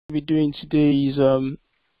we're doing today is all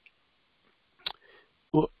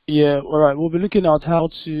right, we'll be looking at how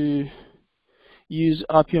to use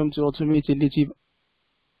Appium to automate a native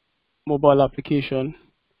mobile application.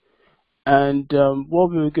 And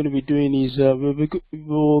what we're going to be doing is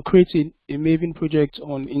we'll create a Maven project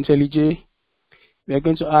on IntelliJ. We're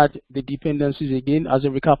going to add the dependencies again as a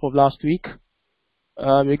recap of last week.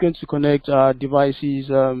 We're going to connect our devices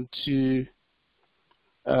to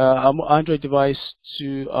our Android device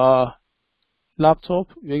to our laptop.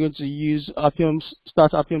 We're going to use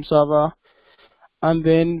start Appium server, and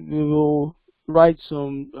then we will write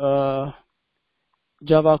some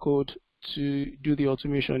Java code to do the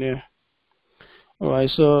automation here. All right,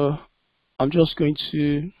 so I'm just going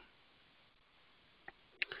to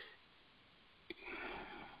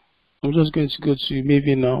go to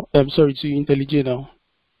Maven now. I'm sorry, to IntelliJ now.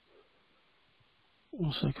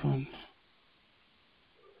 1 second.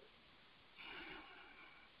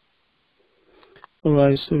 All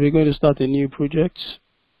right, so we're going to start a new project.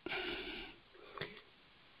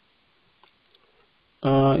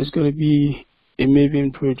 It's going to be a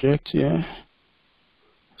Maven project, yeah.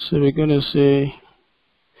 So we're going to say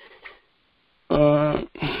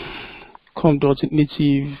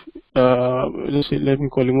com.native, let's say, let me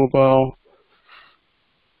call it mobile.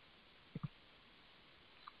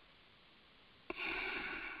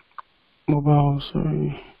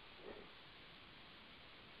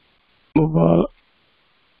 Mobile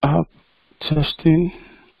app testing,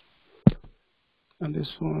 and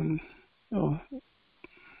this one, and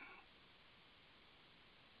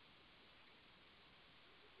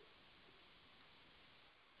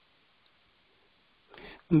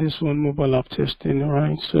this one, mobile app testing. All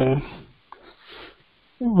right, so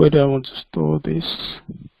where do I want to store this?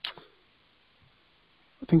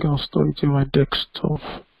 I think I'll store it in my desktop.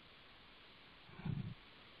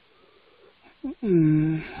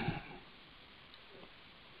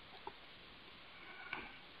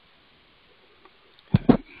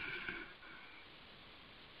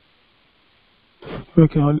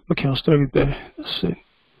 Okay, I'll store it there. That's it.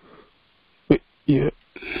 Wait, yeah.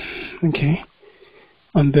 Okay,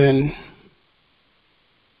 and then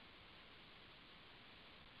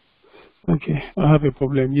okay, I have a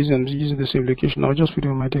problem using the same location. I'll just put it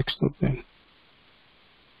on my desktop then.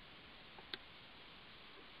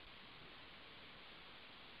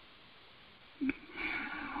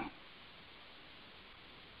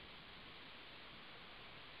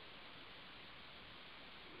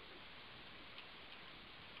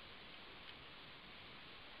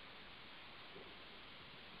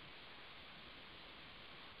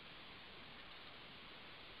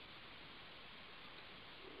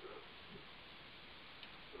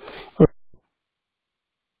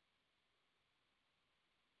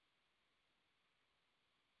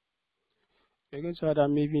 We're going to add our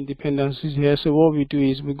Maven dependencies here. So what we do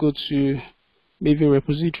is we go to Maven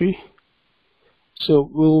repository. So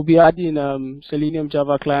we will be adding Selenium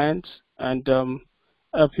Java client and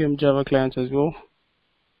Appium Java client as well.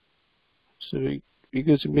 So we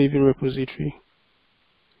go to Maven repository.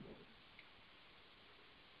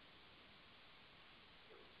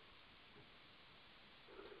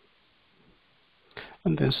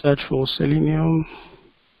 And then search for Selenium.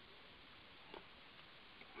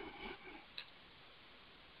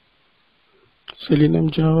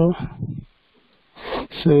 Java.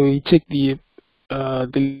 So we take the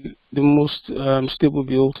most stable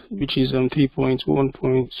build, which is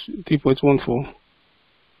 3.14.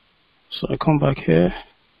 So I come back here.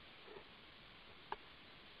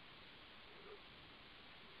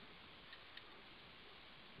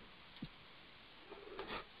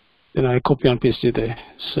 Then I copy and paste it there.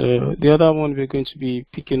 So the other one we're going to be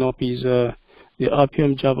picking up is the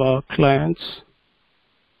Appium Java client.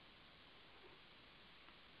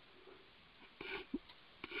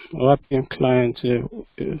 Appium client. So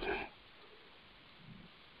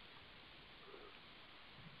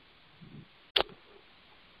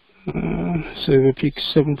we pick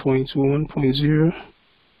 7.1.0.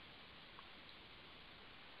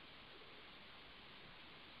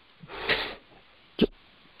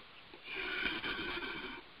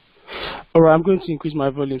 All right, I'm going to increase my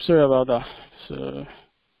volume. Sorry about that. So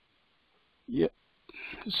yeah.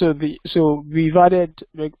 So we've added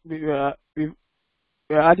we're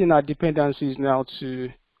adding our dependencies now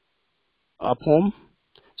to our POM.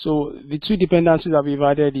 So the two dependencies that we've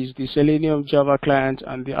added is the Selenium Java client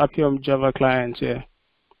and the Appium Java client here.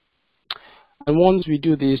 And once we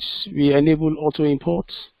do this, we enable auto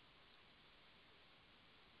imports.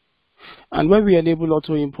 And when we enable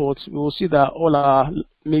auto imports, we will see that all our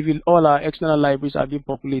external libraries are being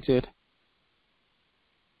populated.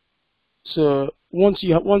 So once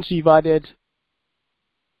you've added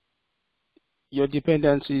your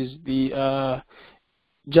dependencies, the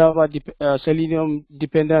Selenium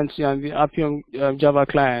dependency and the Appium Java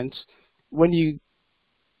clients, when you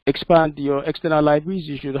expand your external libraries,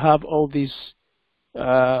 you should have all these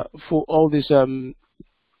for all these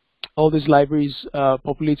libraries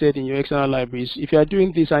populated in your external libraries. If you are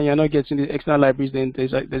doing this and you're not getting the external libraries, then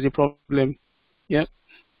there's a problem. Yeah.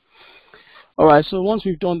 All right. So once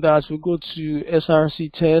we've done that, we go to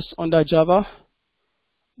SRC test under Java.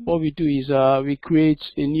 What we do is we create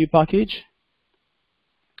a new package.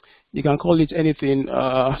 You can call it anything.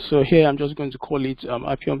 So here I'm just going to call it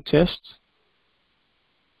Appium test.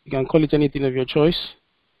 You can call it anything of your choice.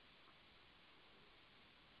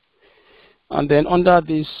 And then under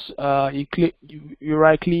this, you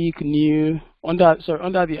right click new under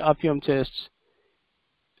the Appium test.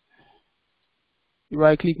 You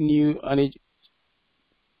right click new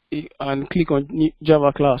and click on new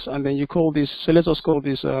Java class, and then you call this. So let us call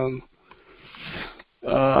this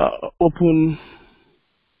open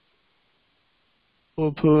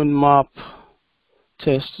map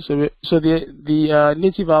test. So the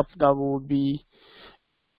native app that will be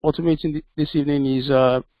automating this evening is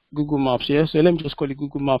Google Maps. Yeah, so let me just call it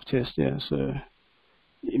Google Map test. Yeah, so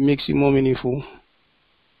it makes it more meaningful.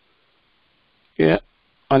 Yeah,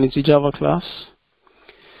 and it's a Java class.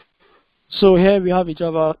 So here we have a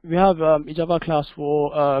Java class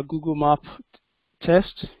for Google Map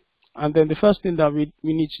test, and then the first thing that we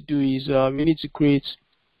need to do is we need to create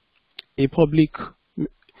a public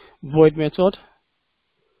void method.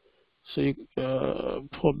 So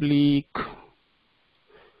public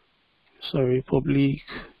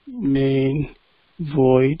main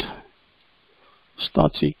void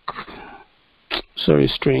static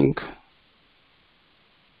string.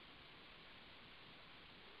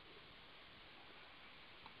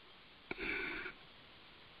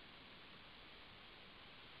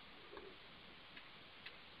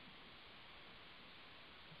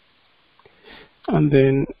 And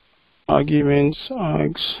then arguments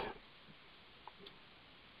args.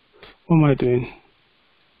 What am I doing?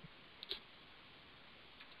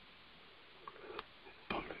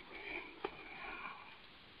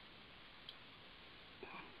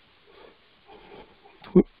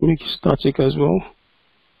 Make it static as well.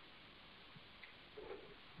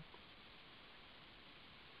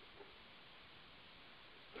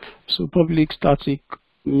 So public static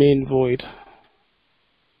main void.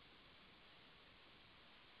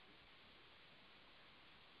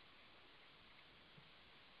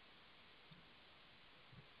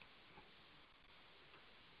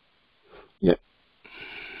 Yep.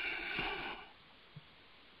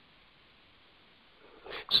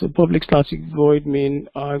 So public static void main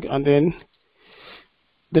arg, and then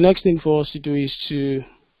the next thing for us to do is to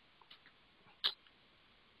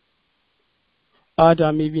add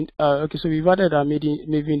our Maven. Okay, so we've added our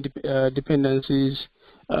Maven dependencies.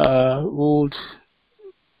 The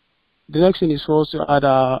next thing is for us to add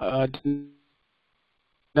our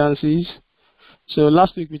dependencies. So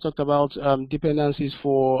last week we talked about dependencies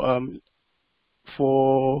for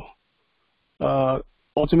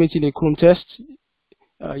automating a Chrome test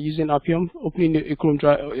using Appium, opening a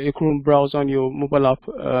Chrome browser on your mobile app,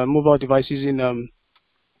 mobile device using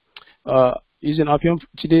Appium.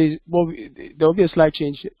 Today, there will be a slight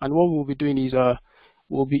change, and what we'll be doing is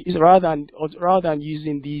rather than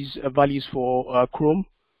using these values for Chrome,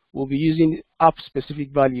 we'll be using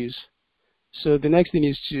app-specific values. So the next thing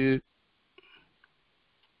is to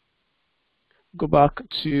go back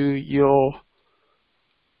to your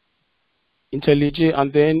IntelliJ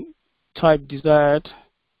and then type desired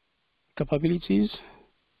capabilities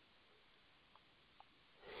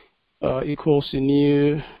equals to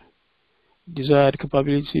new desired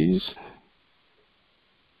capabilities.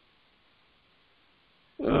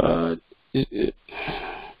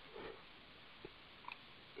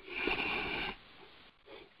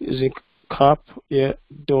 Using cap, yeah,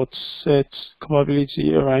 dot set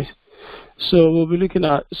capability. All right. So we'll be looking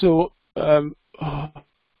at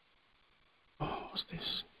what's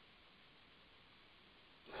this?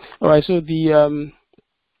 All right. So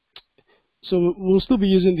so we'll still be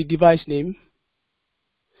using the device name.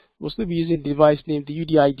 We'll still be using the device name, the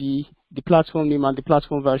UDID, the platform name, and the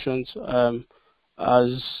platform versions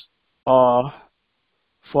as for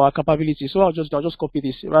our capability. So I'll just copy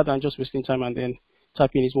this rather than just wasting time and then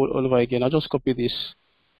typing it all over again. I'll just copy this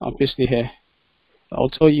and paste it here. I'll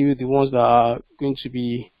tell you the ones that are going to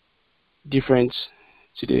be different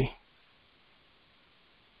today.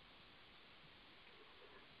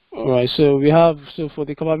 All right. So for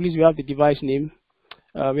the capabilities, we have the device name,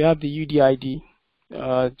 we have the UDID,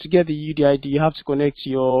 To get the UDID, you have to connect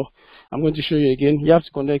your, I'm going to show you again, you have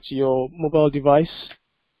to connect your mobile device,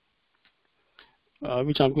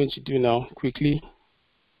 which I'm going to do now quickly.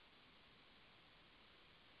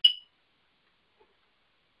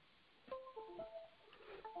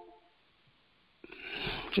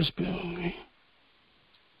 Just bear with me.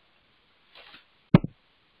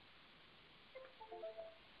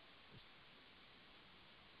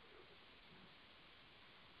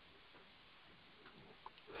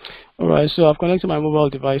 Alright, so I've connected my mobile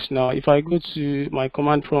device now. If I go to my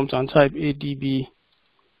command prompt and type ADB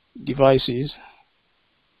devices,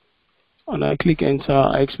 and I click enter,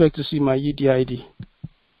 I expect to see my UDID.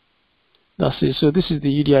 That's it. So this is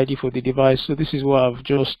the UDID for the device. So this is what I've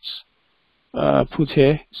just put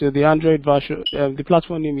here. So the Android version, the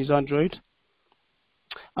platform name is Android,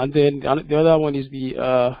 and then the other one is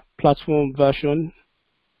the platform version,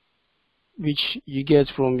 which you get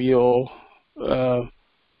from your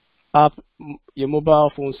app, your mobile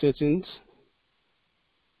phone settings.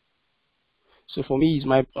 So for me, is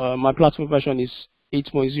my platform version is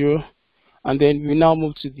 8.0, and then we now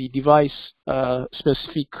move to the device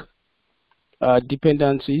specific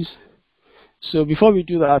dependencies. So before we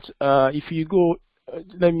do that, if you go,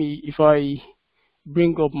 if I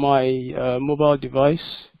bring up my mobile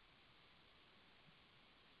device.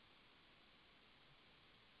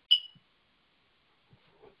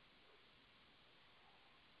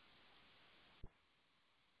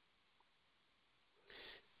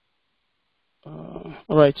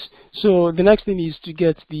 All right. So the next thing is to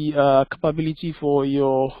get the capability for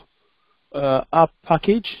your app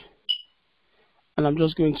package, and I'm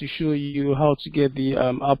just going to show you how to get the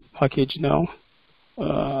app package now.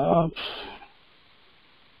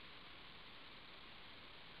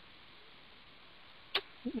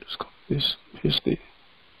 Just copy this, paste it.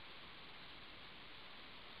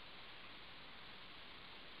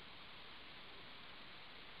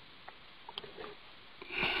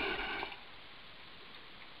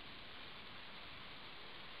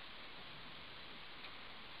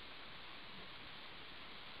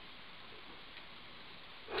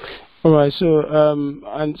 All right. So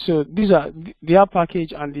and so these are the app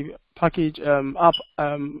package and the package app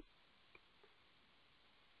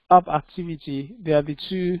activity. They are the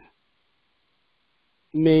two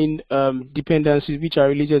main dependencies which are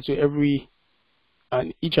related to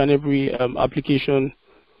each and every application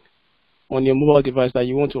on your mobile device that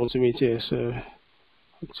you want to automate here. So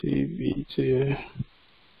activity.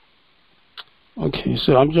 Okay,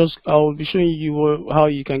 so I'll be showing you how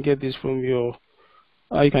you can get this from your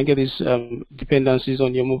how you can get these dependencies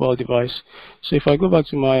on your mobile device. So if I go back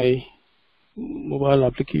to my mobile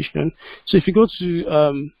application, so if you go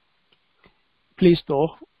to Play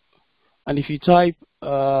Store, and if you type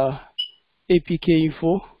APK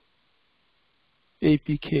Info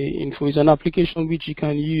is an application which you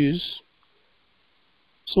can use.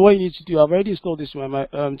 So what you need to do, I've already installed this to my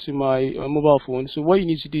mobile phone. So what you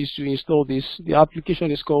need to do is to install this. The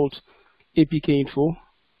application is called APK Info.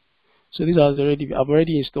 So I've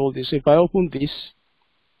already installed this. So if I open this,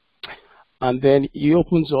 and then it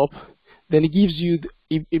opens up, then it gives you,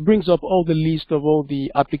 it brings up all the list of all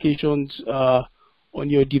the applications on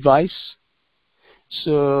your device.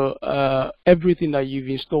 So everything that you've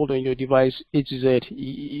installed on your device, A to Z,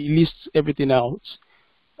 it lists everything out.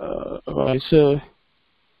 Alright, so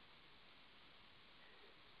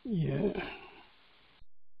yeah.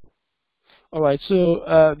 Alright, so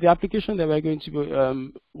the application that we're going to be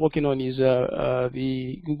working on is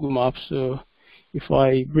the Google Maps. So if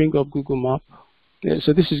I bring up Google Map, yeah,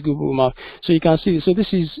 so this is Google Map. So you can see, so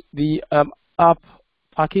this is the app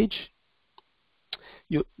package.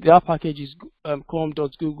 The app package is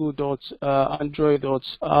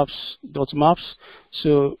com.google.android.apps.maps.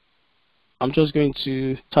 So I'm just going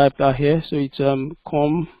to type that here. So it's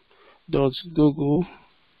com.google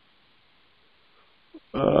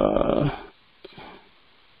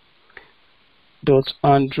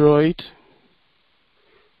 .android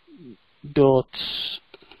 .apps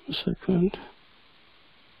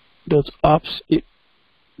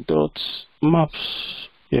 .maps,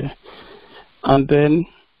 yeah. And then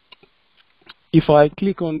if I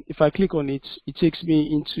click on it, it takes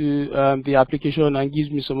me into the application and gives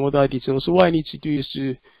me some other details. So what I need to do is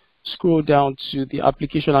to scroll down to the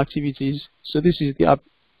application activities. So this is the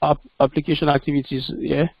application activities,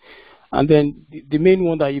 yeah. And then the main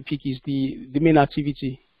one that you pick is the main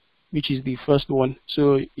activity, which is the first one.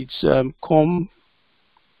 So it's com.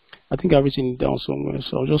 I think I've written it down somewhere,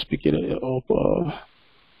 so I'll just pick it up.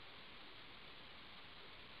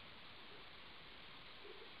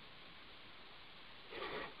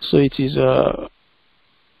 So it is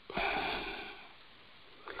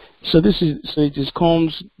So it is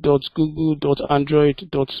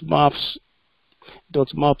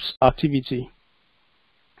comms.google.android.maps activity.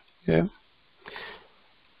 Yeah.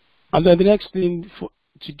 And then the next thing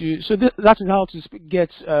to do, so that is how to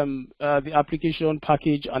get the application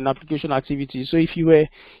package and application activity. So if you were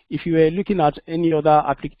looking at any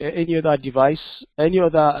other device, any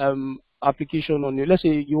other application on you, let's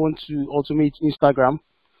say you want to automate Instagram.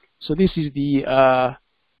 So this is the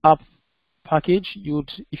app package.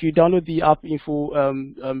 If you download the app info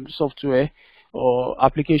software or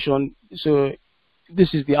application, so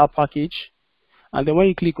this is the app package. And then when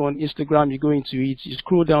you click on Instagram, you go into it, you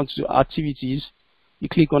scroll down to activities, you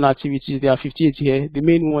click on activities, there are 58 here. The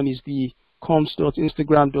main one is the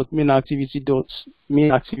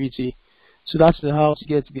comms.instagram.main activity. So that's how to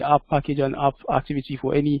get the app package and app activity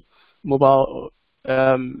for any mobile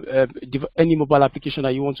application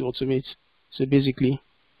that you want to automate. So basically,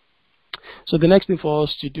 so the next thing for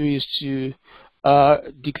us to do is to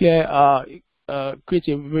declare create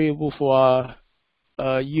a variable for our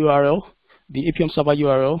URL, the Appium server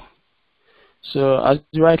URL. So as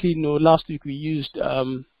you rightly know, last week we used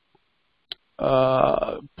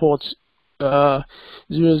port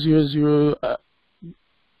 000.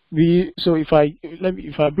 So if I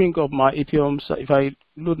bring up my Appium, if I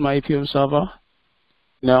load my Appium server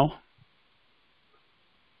now.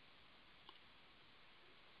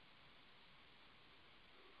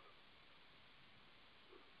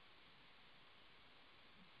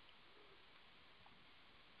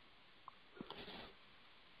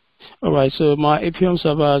 All right, so my Appium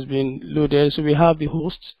server has been loaded. So we have the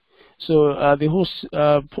host. So the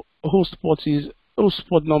host port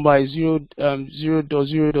number is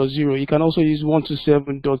 0.0.0.0. You can also use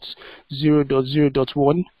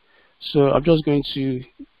 127.0.0.1. So I'm just going to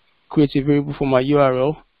create a variable for my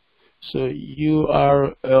URL. So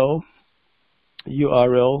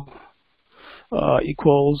URL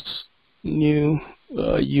equals new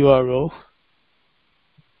URL.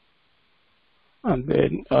 And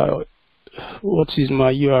then what is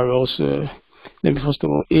my URL? So let me first of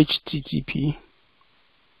all http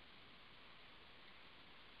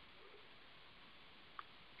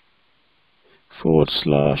 /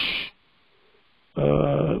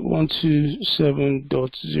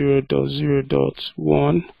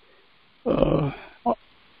 127.0.0.1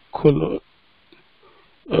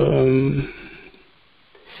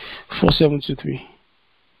 4723.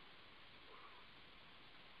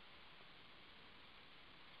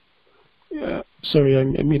 Yeah, sorry, I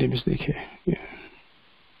made a mistake here. Yeah.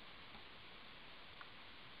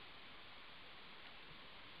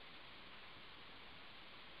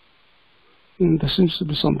 There seems to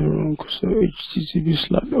be something wrong. So http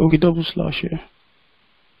 / okay, / here.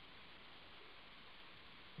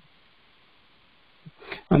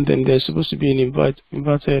 And then there's supposed to be an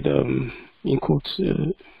inverted in quotes.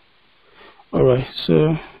 All right,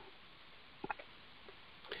 so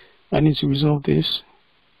I need to resolve this.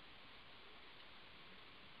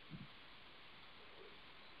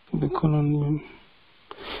 The column.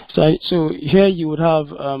 So here you would have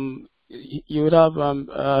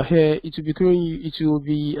here it will be throwing you, it will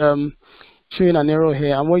be showing an error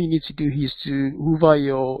here, and what you need to do is to hover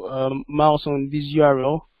your mouse on this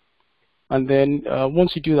URL, and then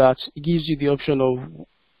once you do that, it gives you the option of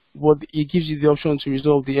to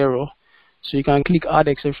resolve the error. So you can click add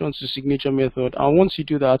exception to signature method, and once you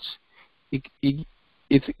do that, it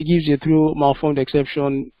gives you a through malformed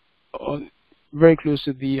exception very close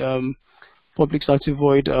to the public static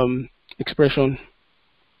void expression.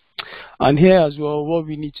 And here as well, what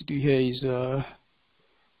we need to do here is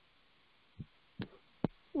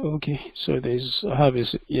okay, so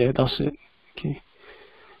yeah, that's it. Okay,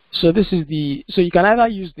 so this is so you can either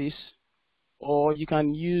use this or you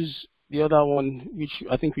can use the other one, which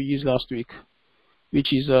I think we used last week,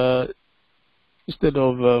 which is instead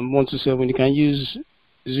of 127, you can use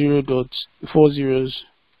 0.40.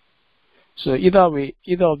 So either way,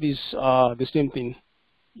 either of these are the same thing.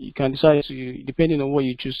 You can decide to, depending on what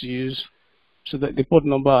you choose to use, so that the port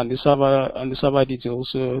number and the server details,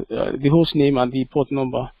 so the host name and the port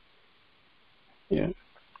number. Yeah.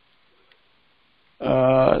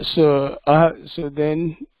 So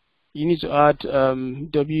then you need to add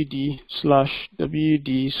wd/hub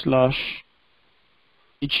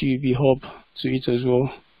to it as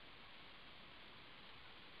well.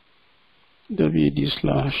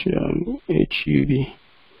 wd/hub.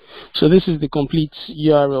 So this is the complete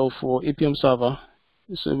URL for Appium server.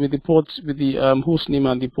 So with the host name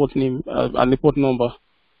and the port name and the port number.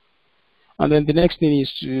 And then the next thing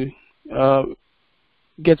is to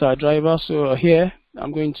get our driver. So here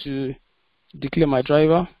I'm going to declare my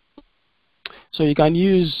driver. So you can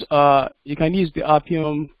use the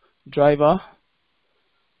Appium driver,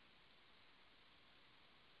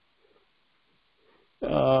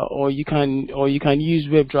 or you can use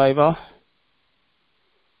WebDriver.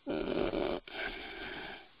 Uh,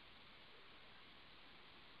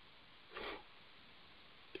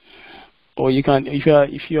 or you can, if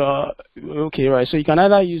you are okay, right? So you can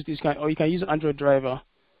either use this kind, or you can use Android driver,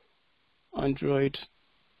 Android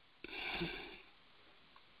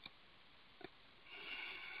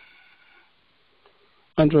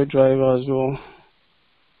driver as well.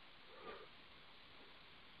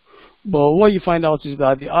 But what you find out is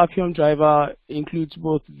that the Appium driver includes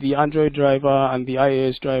both the Android driver and the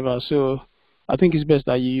iOS driver. So I think it's best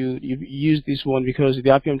that you use this one, because the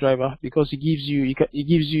Appium driver, because it gives you you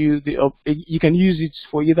can use it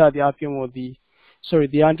for either the Appium or the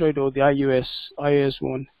Android or the iOS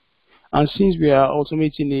one. And since we are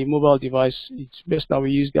automating a mobile device, it's best that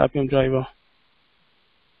we use the Appium driver.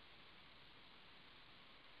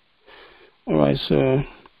 All right. So,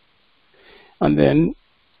 and then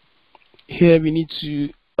here we need to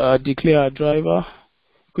declare our driver,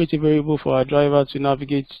 create a variable for our driver to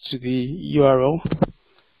navigate to the URL.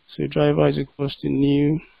 So driver is equals to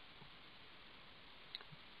new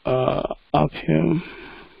Appium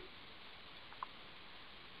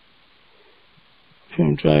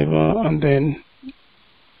driver, and then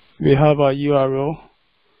we have our URL,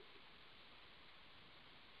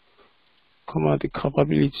 comma the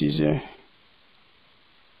capabilities here.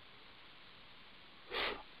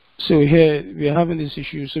 So here we are having this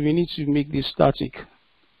issue, so we need to make this static.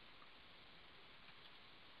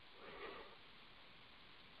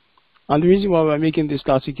 And the reason why we're making this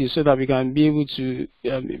static is so that we can be able to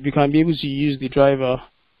use the driver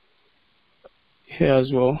here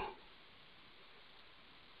as well.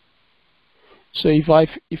 So if I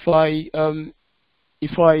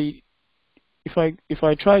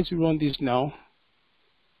try to run this now,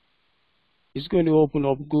 it's going to open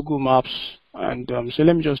up Google Maps, and so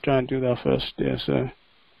let me just try and do that first. Yeah,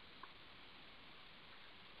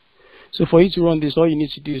 so for you to run this, all you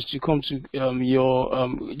need to do is to come to your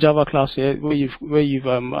Java class here, for you to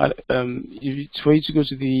go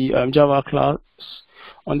to the Java class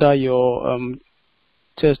under your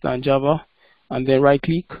test and Java, and then right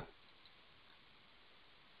click,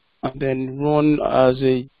 and then run as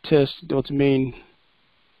a test.main.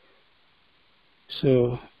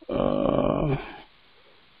 So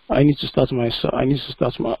I need to start my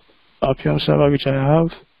Appium server, which I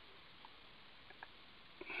have,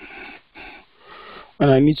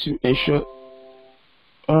 and I need to ensure.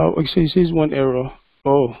 So it says one error.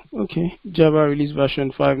 Oh, okay. Java release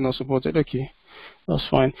version 5 not supported. Okay, that's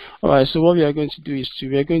fine. All right. So what we are going to do is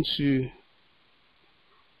we are going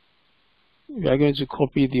to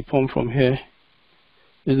copy the POM from here.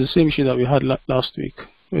 It's the same issue that we had last week.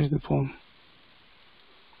 Where's the POM?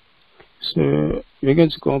 So we're going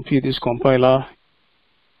to copy this compiler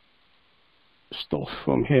stuff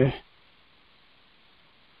from here.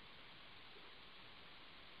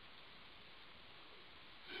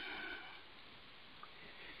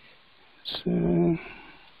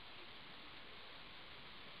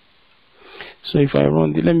 So if I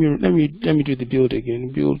run the let me do the build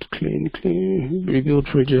again. Build clean rebuild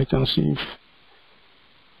project, and see if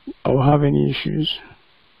I will have any issues.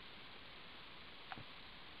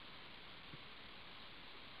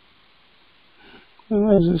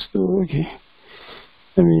 Is it still okay?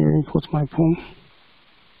 Let me import my POM.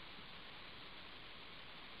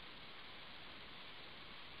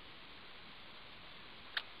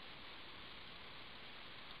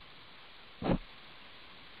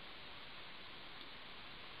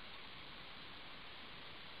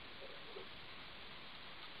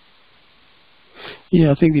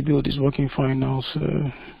 Yeah, I think the build is working fine now.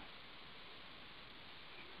 So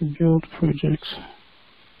build projects.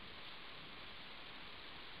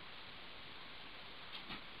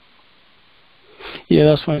 Yeah,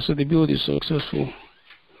 that's fine. So the build is successful.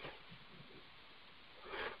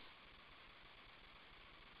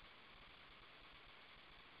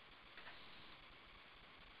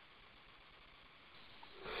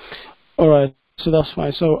 All right, so that's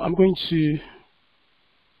fine. So I'm going to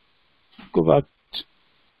go back,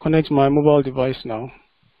 connect my mobile device now.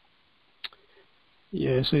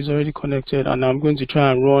 Yeah, so it's already connected, and I'm going to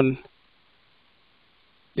try and run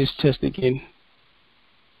this test again.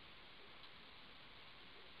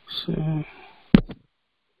 So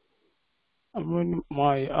I'm running,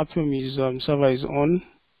 my Appium server is on,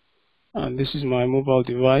 and this is my mobile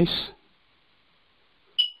device.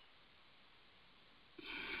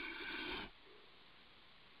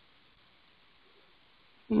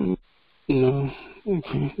 No,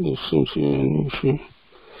 Okay, there's something issue.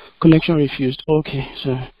 Connection refused. Okay,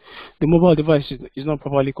 so the mobile device is not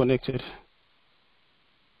properly connected.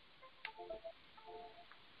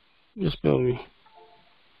 Just bear with me.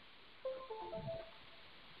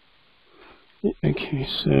 Okay,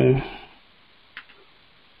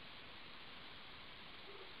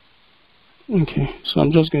 so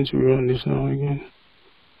I'm just going to run this now again.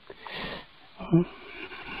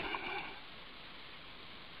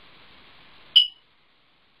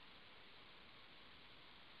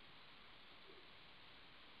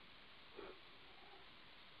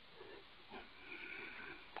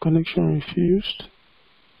 Connection refused.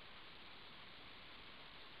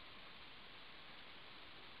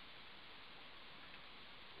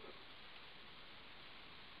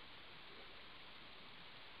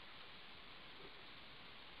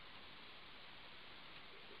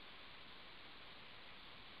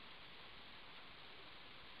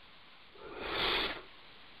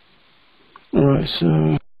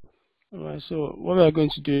 Alright, so what we are going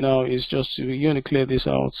to do now is we're going to clear this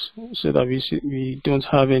out so that we don't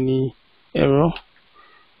have any error,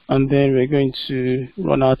 and then we're going to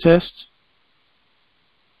run our test.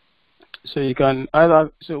 So you can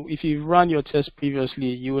if you ran your test previously,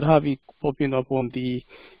 you would have it popping up on the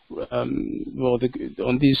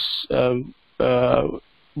on this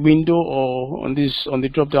window, or on the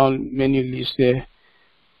drop down menu list there.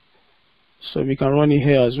 So we can run it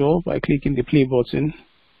here as well by clicking the play button.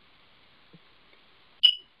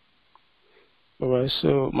 Alright,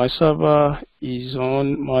 so my server is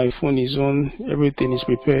on, my phone is on, everything is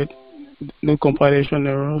prepared, no compilation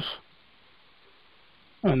errors.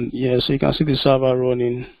 And yeah, so you can see the server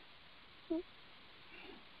running.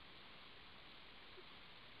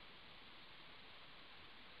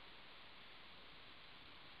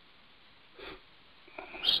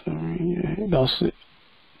 Sorry, yeah, that's it.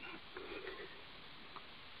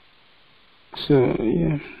 So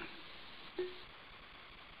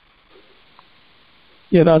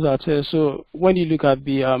yeah, that's our test. So when you look at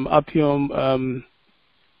the Appium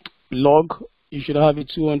log, you should have it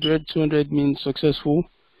 200. 200 means successful.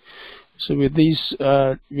 So with these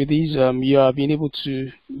you have been able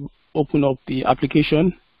to open up the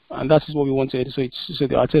application, and that is what we wanted. So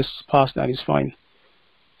our test passed and it's fine.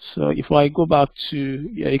 So if I go back to,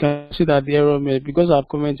 you can see that the error made, because I've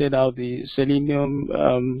commented out the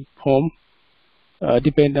Selenium POM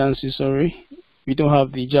dependency. Sorry, we don't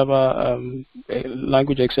have the Java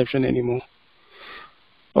language exception anymore.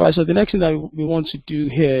 Alright, so the next thing that we want to do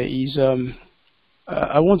here is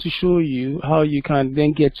I want to show you how you can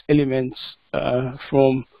then get elements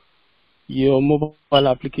from your mobile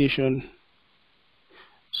application.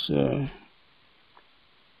 So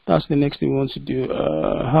that's the next thing we want to do.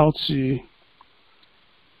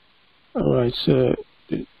 Alright, so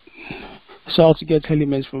how to get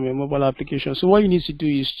elements from your mobile application. So what you need to do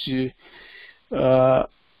is to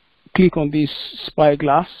click on this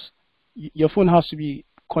spyglass. Your phone has to be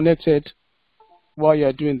connected while you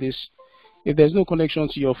are doing this. If there's no connection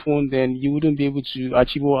to your phone, then you wouldn't be able to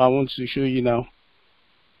achieve what I want to show you now.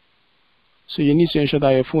 So you need to ensure that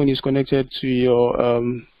your phone is connected to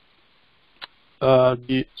your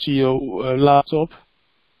laptop,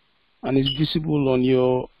 and it's visible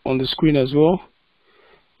on the screen as well.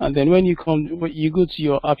 And then when you go to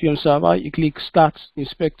your Appium server, you click Start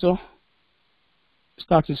Inspector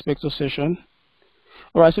session.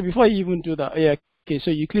 Alright, so before you even do that, so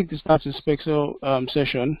you click the Start Inspector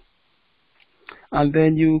session, and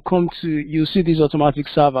then you see this automatic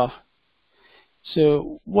server.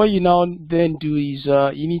 So what you now then do is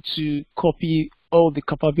you need to copy all the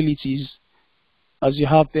capabilities as you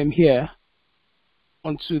have them here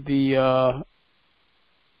onto the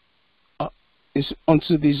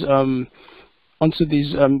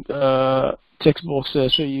text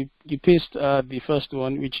boxes. So you paste the first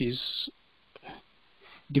one, which is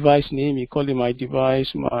device name. You call it my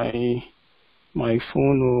device, my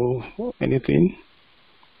phone, or anything,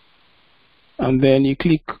 and then you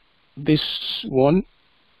click this one.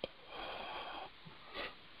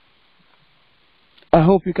 I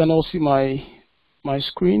hope you can all see my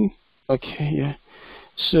screen. Okay, yeah.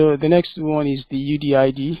 So the next one is the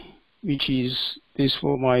UDID, which is this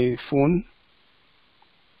for my phone.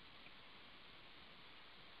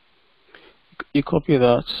 You copy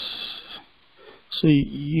that, so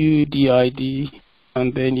UDID,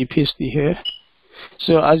 and then you paste it here.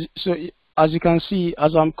 So as you can see,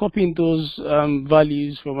 as I'm copying those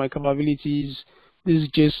values for my capabilities, this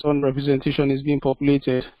JSON representation is being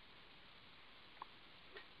populated.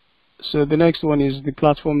 So the next one is the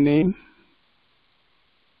platform name.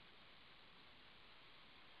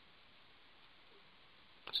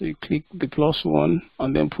 So you click the plus one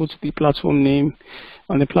and then put the platform name,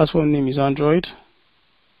 and the platform name is Android.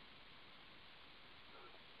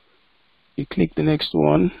 You click the next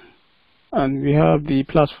one, and we have the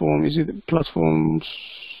platform. Is it the platform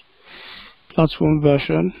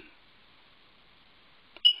version?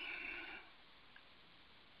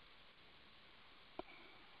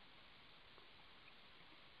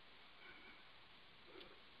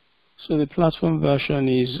 So the platform version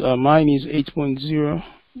is mine is 8.0.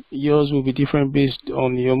 Yours will be different based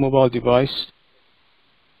on your mobile device.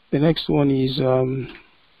 The next one is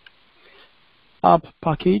app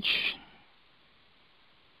package.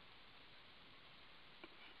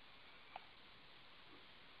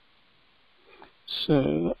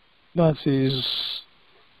 So that is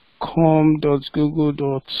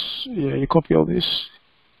com.google. Yeah, you copy all this.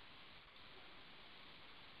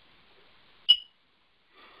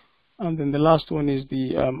 And then the last one is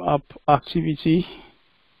the app activity.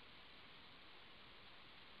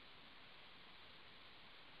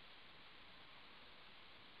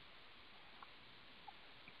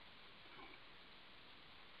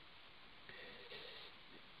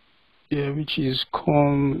 Yeah, which is you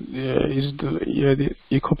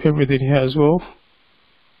copy everything here as well.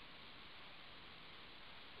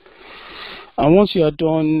 And once you are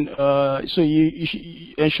done, so you should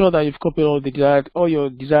ensure that you've copied all your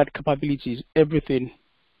desired capabilities, everything.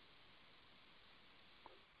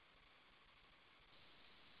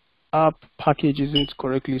 App package isn't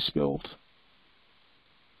correctly spelled.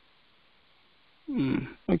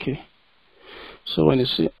 Okay. So when you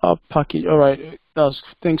see app package, all right,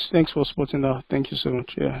 thanks for spotting that. Thank you so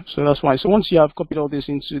much. Yeah, so that's fine. So once you have copied all this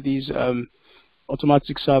into these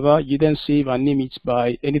automatic server, you then save and name it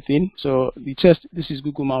by anything. So the test, this is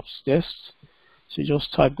Google Maps test. So you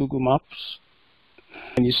just type Google Maps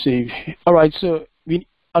and you save. All right. So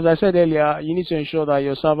as I said earlier, you need to ensure that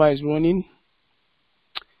your server is running.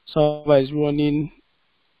 Your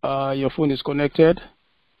phone is connected.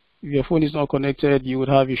 If your phone is not connected, you would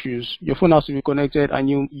have issues. Your phone has to be connected, and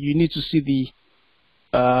you need to see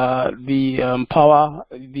the power,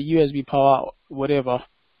 the USB power, whatever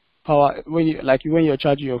power. When you're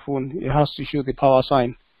charging your phone, it has to show the power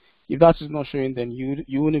sign. If that is not showing, then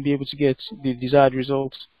you wouldn't be able to get the desired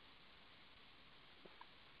results.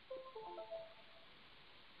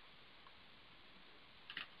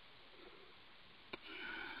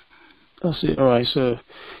 That's it. All right. So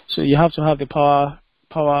you have to have the power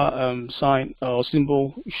sign or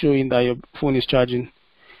symbol showing that your phone is charging,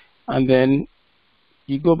 and then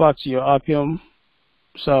you go back to your Appium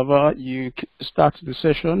server. You start the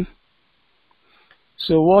session.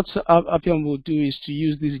 So what Appium will do is to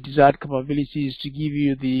use these desired capabilities to give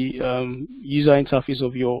you the user interface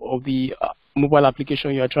of the mobile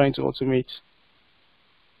application you are trying to automate.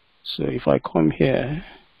 So if I come here,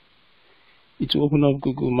 it will open up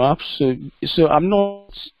Google Maps. So I'm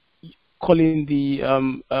not calling the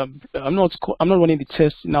I'm not running the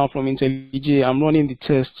test now from IntelliJ. I'm running the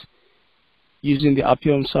test using the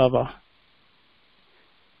Appium server.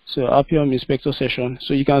 So Appium inspector session.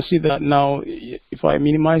 So you can see that now. If I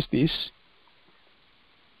minimize this,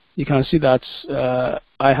 you can see that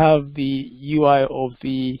I have the UI of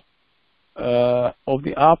the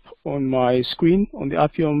app on my screen, on the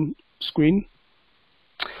Appium screen.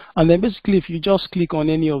 And then basically, if you just click on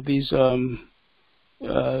any of these, for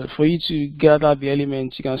you to gather the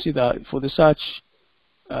elements, you can see that for the search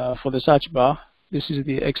bar, this is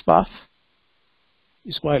the XPath.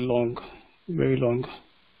 It's quite long, very long.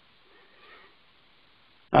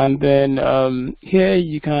 And then here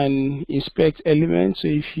you can inspect elements. So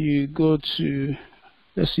if you go to,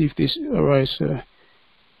 let's see if this, all right, so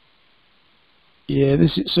yeah,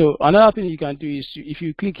 this is, so another thing you can do is if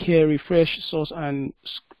you click here, refresh source and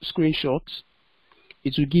screenshots,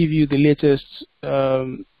 it will give you the latest,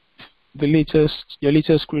 your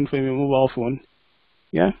latest screen from your mobile phone.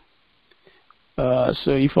 Yeah.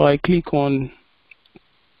 So if I click on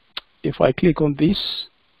this,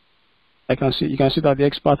 you can see that the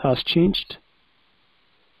XPath has changed.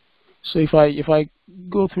 So if I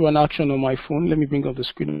go through an action on my phone, let me bring up the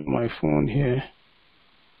screen of my phone here.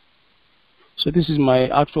 So this is my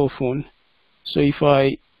actual phone. So if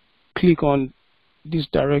I click on this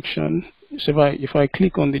direction, so if I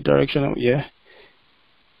click on the direction out here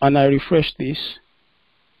and I refresh this,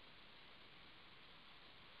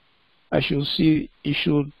 I should see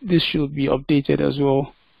this should be updated as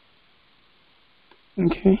well.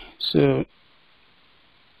 Okay, so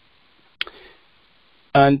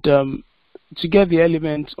and to get the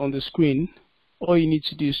element on the screen, all you need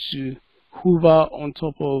to do is to hover on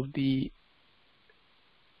top of the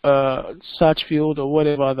search field or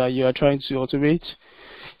whatever that you are trying to automate.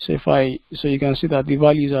 So you can see that the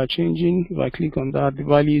values are changing. If I click on that, the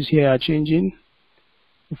values here are changing.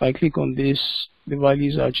 If I click on this, the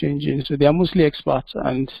values are changing. So they are mostly experts,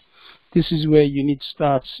 and this is where you need to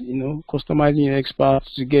start, customizing your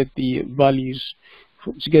experts to get the values,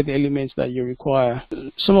 to get the elements that you require.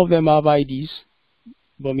 Some of them have IDs,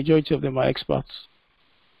 but majority of them are experts.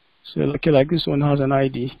 So like this one has an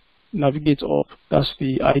ID. Navigate up, that's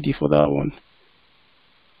the ID for that one.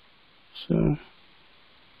 So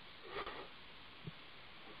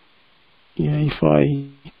yeah, if I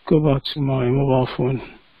go back to my mobile phone,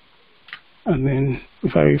 and then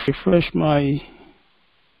if I refresh my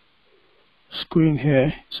screen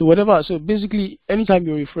here, so basically anytime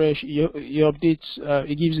you refresh your updates,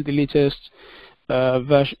 it gives you the latest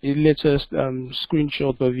version, the latest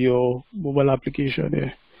screenshot of your mobile application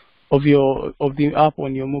there, of the app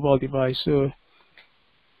on your mobile device. So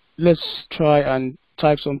let's try and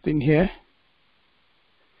type something here.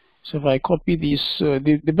 So if I copy this,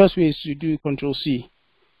 the best way is to do Control-C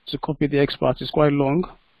to copy the expert. It's quite long.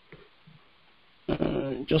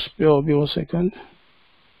 Just bear with me 1 second.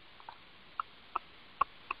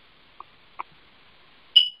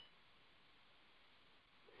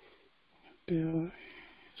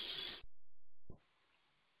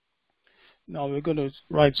 Now we're going to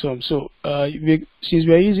write some. So since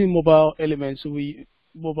we're using mobile elements,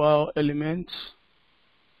 mobile elements,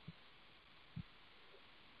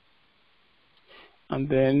 and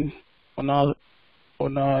then on our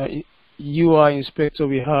UI inspector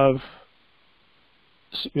we are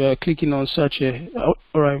clicking on search here.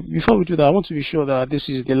 All right, before we do that, I want to be sure that this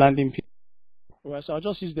is the landing page. All right, so I'll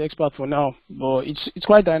just use the expert for now, but it's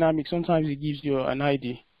quite dynamic. Sometimes it gives you an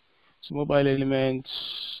ID. So mobile elements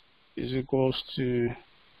is equals to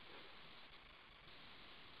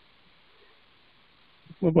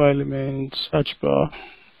mobile elements search bar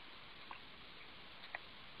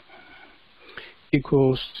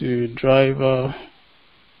equals to driver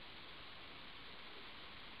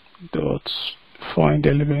dot find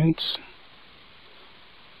elements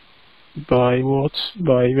by what?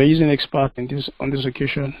 We're using expert on this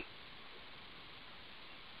occasion,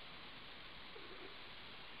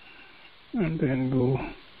 and then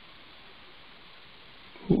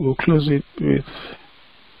we'll close it with.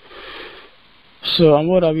 So, and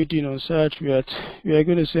what are we doing on search? We are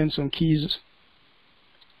going to send some keys.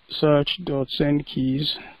 Search dot send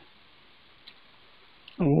keys,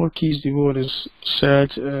 and what keys do we want to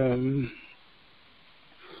set?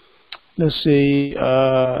 Let's say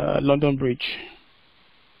London Bridge.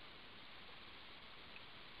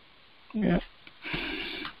 Yeah.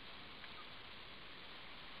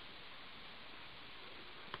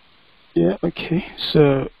 Yeah, okay.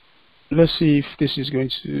 So let's see if this is going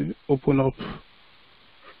to open up.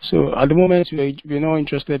 So at the moment we're not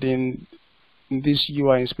interested in this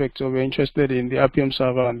UI inspector. We're interested in the Appium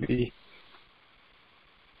server and the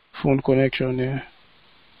phone connection here.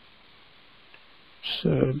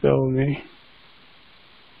 So bear with me.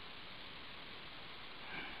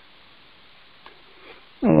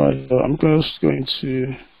 Alright, so I'm just going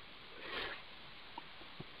to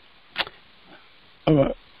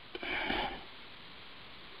I'm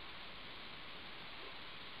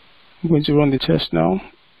going to run the test now.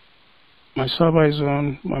 My server is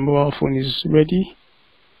on, my mobile phone is ready.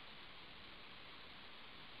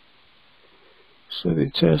 So the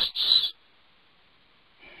tests,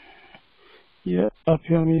 yeah,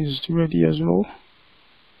 Appium is ready as well.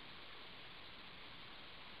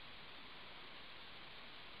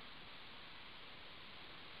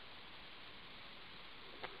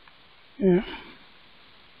 Yeah.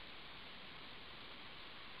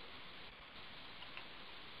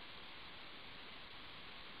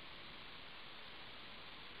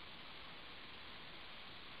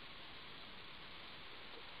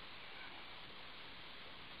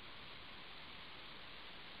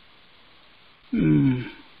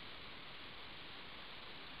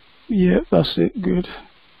 Yeah, that's it. Good.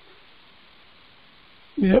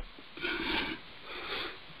 Yep.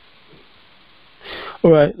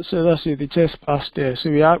 All right. So that's it. The test passed there. So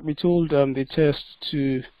we told the test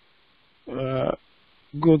to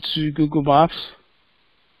go to Google Maps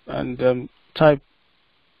and type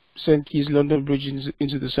send keys London Bridge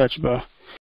into the search bar.